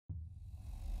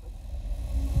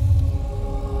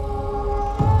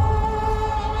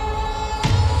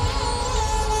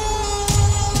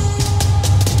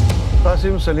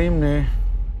قاسم سلیم نے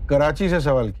کراچی سے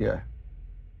سوال کیا ہے۔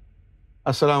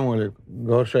 السلام علیکم،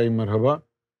 گوھر شاہی مرحبا۔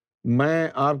 میں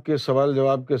آپ کے سوال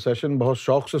جواب کے سیشن بہت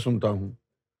شوق سے سنتا ہوں،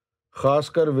 خاص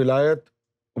کر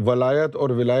ولایت اور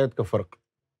ولایت کا فرق،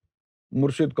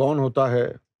 مرشد کون ہوتا ہے،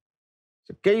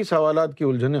 کئی سوالات کی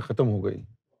الجھنیں ختم ہو گئی۔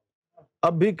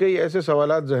 اب بھی کئی ایسے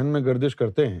سوالات ذہن میں گردش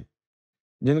کرتے ہیں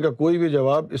جن کا کوئی بھی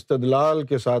جواب استدلال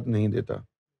کے ساتھ نہیں دیتا۔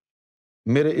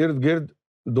 میرے ارد گرد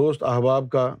دوست احباب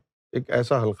کا ایک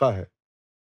ایسا حلقہ ہے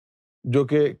جو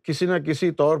کہ کسی نہ کسی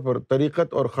طور پر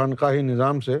طریقت اور خانقاہی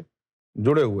نظام سے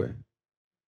جڑے ہوئے ہیں۔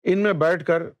 ان میں بیٹھ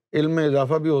کر علم میں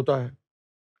اضافہ بھی ہوتا ہے،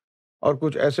 اور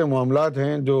کچھ ایسے معاملات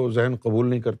ہیں جو ذہن قبول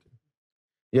نہیں کرتے،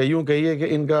 یا یوں کہیے کہ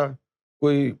ان کا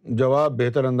کوئی جواب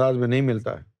بہتر انداز میں نہیں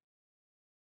ملتا ہے۔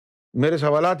 میرے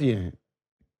سوالات یہ ہیں: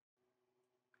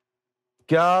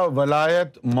 کیا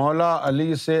ولایت مولا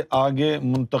علی سے آگے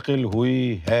منتقل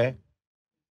ہوئی ہے؟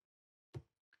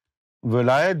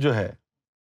 ولایت جو ہے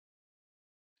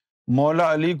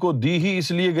مولا علی کو دی ہی اس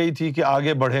لیے گئی تھی کہ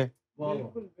آگے بڑھے۔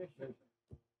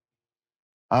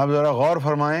 آپ ذرا غور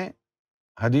فرمائیں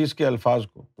حدیث کے الفاظ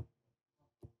کو،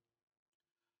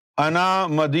 انا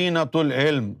مدینۃ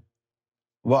العلم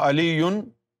وعلی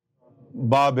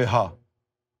بابہا،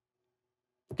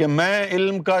 کہ میں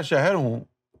علم کا شہر ہوں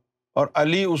اور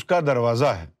علی اس کا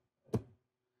دروازہ ہے۔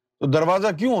 تو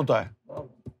دروازہ کیوں ہوتا ہے؟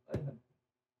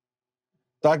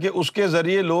 تاکہ اس کے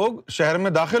ذریعے لوگ شہر میں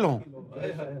داخل ہوں۔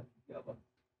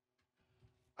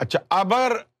 اچھا، اب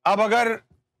اگر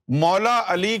مولا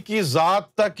علی کی ذات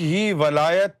تک ہی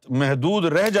ولایت محدود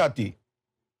رہ جاتی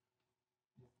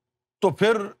تو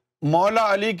پھر مولا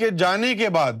علی کے جانے کے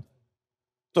بعد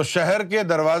تو شہر کے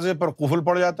دروازے پر قفل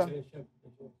پڑ جاتا،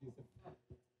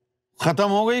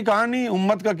 ختم ہو گئی کہانی،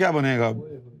 امت کا کیا بنے گا اب؟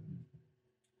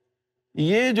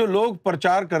 یہ جو لوگ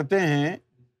پرچار کرتے ہیں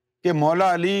کہ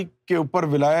مولا علی کے اوپر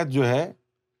ولایت جو ہے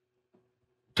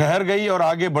ٹھہر گئی اور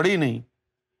آگے بڑھی نہیں،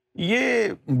 یہ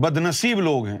بدنصیب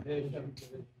لوگ ہیں،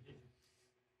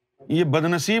 یہ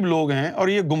بدنصیب لوگ ہیں، اور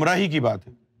یہ گمراہی کی بات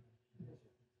ہے۔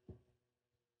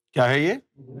 کیا ہے یہ؟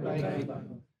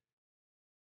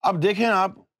 اب دیکھیں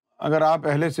آپ، اگر آپ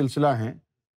اہل سلسلہ ہیں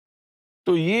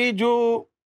تو یہ جو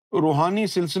روحانی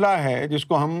سلسلہ ہے جس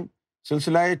کو ہم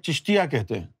سلسلہ چشتیہ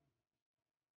کہتے ہیں،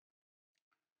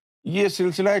 یہ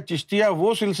سلسلہ چشتیہ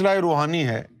وہ سلسلہ روحانی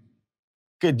ہے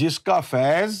کہ جس کا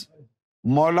فیض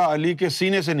مولا علی کے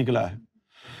سینے سے نکلا ہے،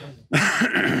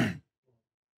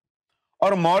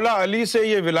 اور مولا علی سے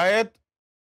یہ ولایت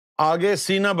آگے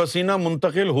سینہ بسینہ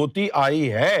منتقل ہوتی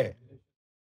آئی ہے۔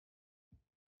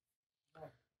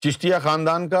 چشتیہ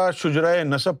خاندان کا شجرہ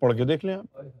نسب پڑھ کے دیکھ لیں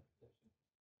آپ،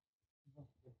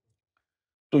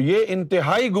 تو یہ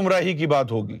انتہائی گمراہی کی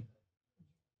بات ہوگی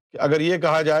کہ اگر یہ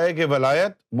کہا جائے کہ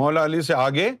ولایت مولا علی سے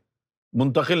آگے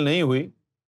منتقل نہیں ہوئی۔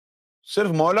 صرف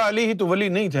مولا علی ہی تو ولی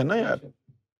نہیں تھے نا یار،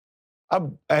 اب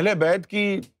اہل بیت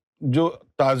کی جو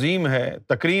تعظیم ہے،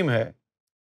 تکریم ہے،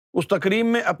 اس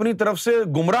تکریم میں اپنی طرف سے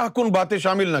گمراہ کن باتیں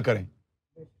شامل نہ کریں۔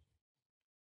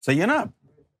 صحیح ہے نا؟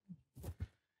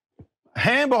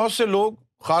 ہیں بہت سے لوگ،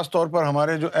 خاص طور پر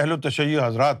ہمارے جو اہل التشیع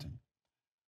حضرات ہیں،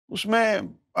 اس میں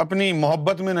اپنی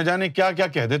محبت میں نہ جانے کیا کیا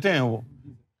کہہ دیتے ہیں۔ وہ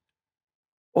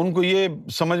ان کو یہ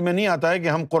سمجھ میں نہیں آتا ہے کہ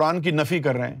ہم قرآن کی نفی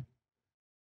کر رہے ہیں،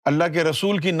 اللہ کے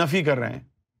رسول کی نفی کر رہے ہیں۔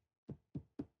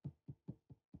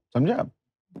 سمجھے آپ؟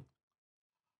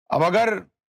 اب اگر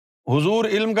حضور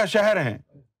علم کا شہر ہیں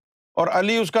اور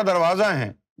علی اس کا دروازہ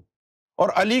ہیں، اور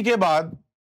علی کے بعد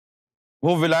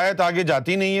وہ ولایت آگے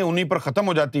جاتی نہیں ہے، انہی پر ختم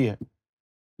ہو جاتی ہے،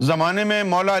 زمانے میں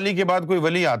مولا علی کے بعد کوئی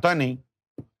ولی آتا نہیں،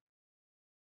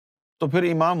 تو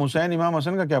پھر امام حسین امام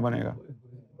حسن کا کیا بنے گا؟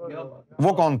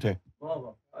 وہ کون تھے؟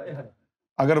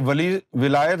 اگر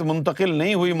ولایت منتقل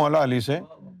نہیں ہوئی مولا علی سے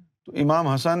تو امام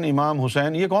حسن امام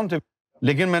حسین یہ کون تھے؟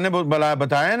 لیکن میں نے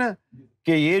بتایا نا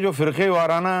کہ یہ جو فرقے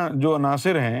وارانہ جو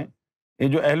عناصر ہیں، یہ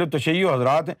جو اہل تشیع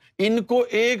حضرات ہیں، ان کو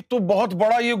ایک تو بہت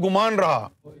بڑا یہ گمان رہا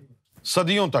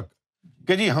صدیوں تک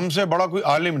کہ جی ہم سے بڑا کوئی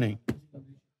عالم نہیں،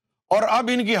 اور اب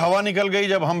ان کی ہوا نکل گئی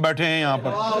جب ہم بیٹھے ہیں یہاں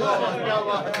پر۔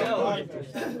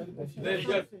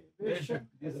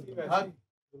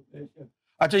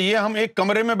 اچھا، یہ ہم ایک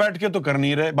کمرے میں بیٹھ کے تو کر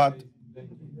نہیں رہے بات،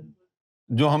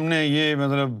 جو ہم نے یہ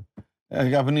مطلب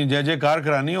اپنی جے کار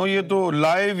کرانی ہو، یہ تو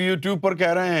لائیو یوٹیوب پر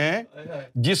کہہ رہے ہیں،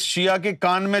 جس شیعہ کے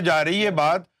کان میں جا رہی ہے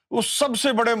بات اس سب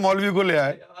سے بڑے مولوی کو لے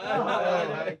آئے،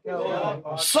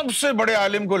 سب سے بڑے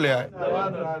عالم کو لے آئے،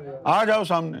 آ جاؤ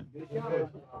سامنے۔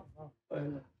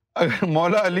 اگر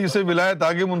مولا علی سے ولایت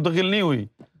آگے منتقل نہیں ہوئی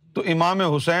تو امام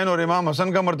حسین اور امام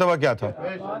حسن کا مرتبہ کیا تھا؟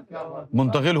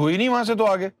 منتقل ہوئی نہیں وہاں سے تو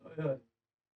آگے۔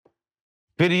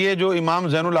 پھر یہ جو امام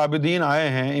زین العابدین آئے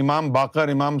ہیں، امام باقر،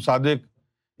 امام صادق،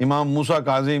 امام موسیٰ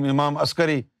کاظم، امام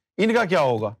عسکری، ان کا کیا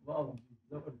ہوگا؟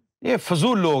 یہ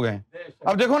فضول لوگ ہیں۔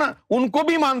 اب دیکھو نا، ان کو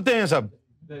بھی مانتے ہیں سب،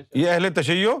 یہ اہل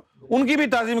تشیع ان کی بھی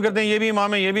تعظیم کرتے ہیں، یہ بھی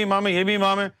امام ہے، یہ بھی امام ہے، یہ بھی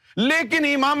امام ہے، لیکن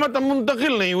امامت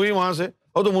منتقل نہیں ہوئی وہاں سے،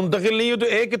 اور تو منتقل نہیں ہوئی تو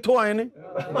ایک کتھوں آئے نے؟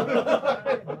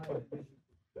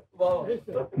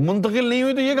 منتقل نہیں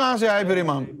ہوئی تو یہ کہاں سے آئے پھر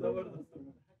امام؟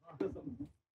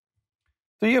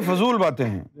 تو یہ فضول باتیں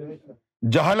ہیں،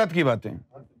 جہالت کی باتیں ہیں۔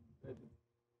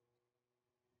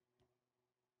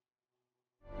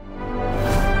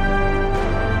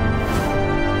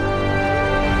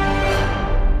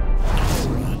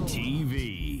 TV,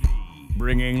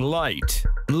 bringing light,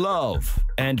 love,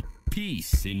 and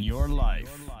peace in your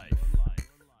life.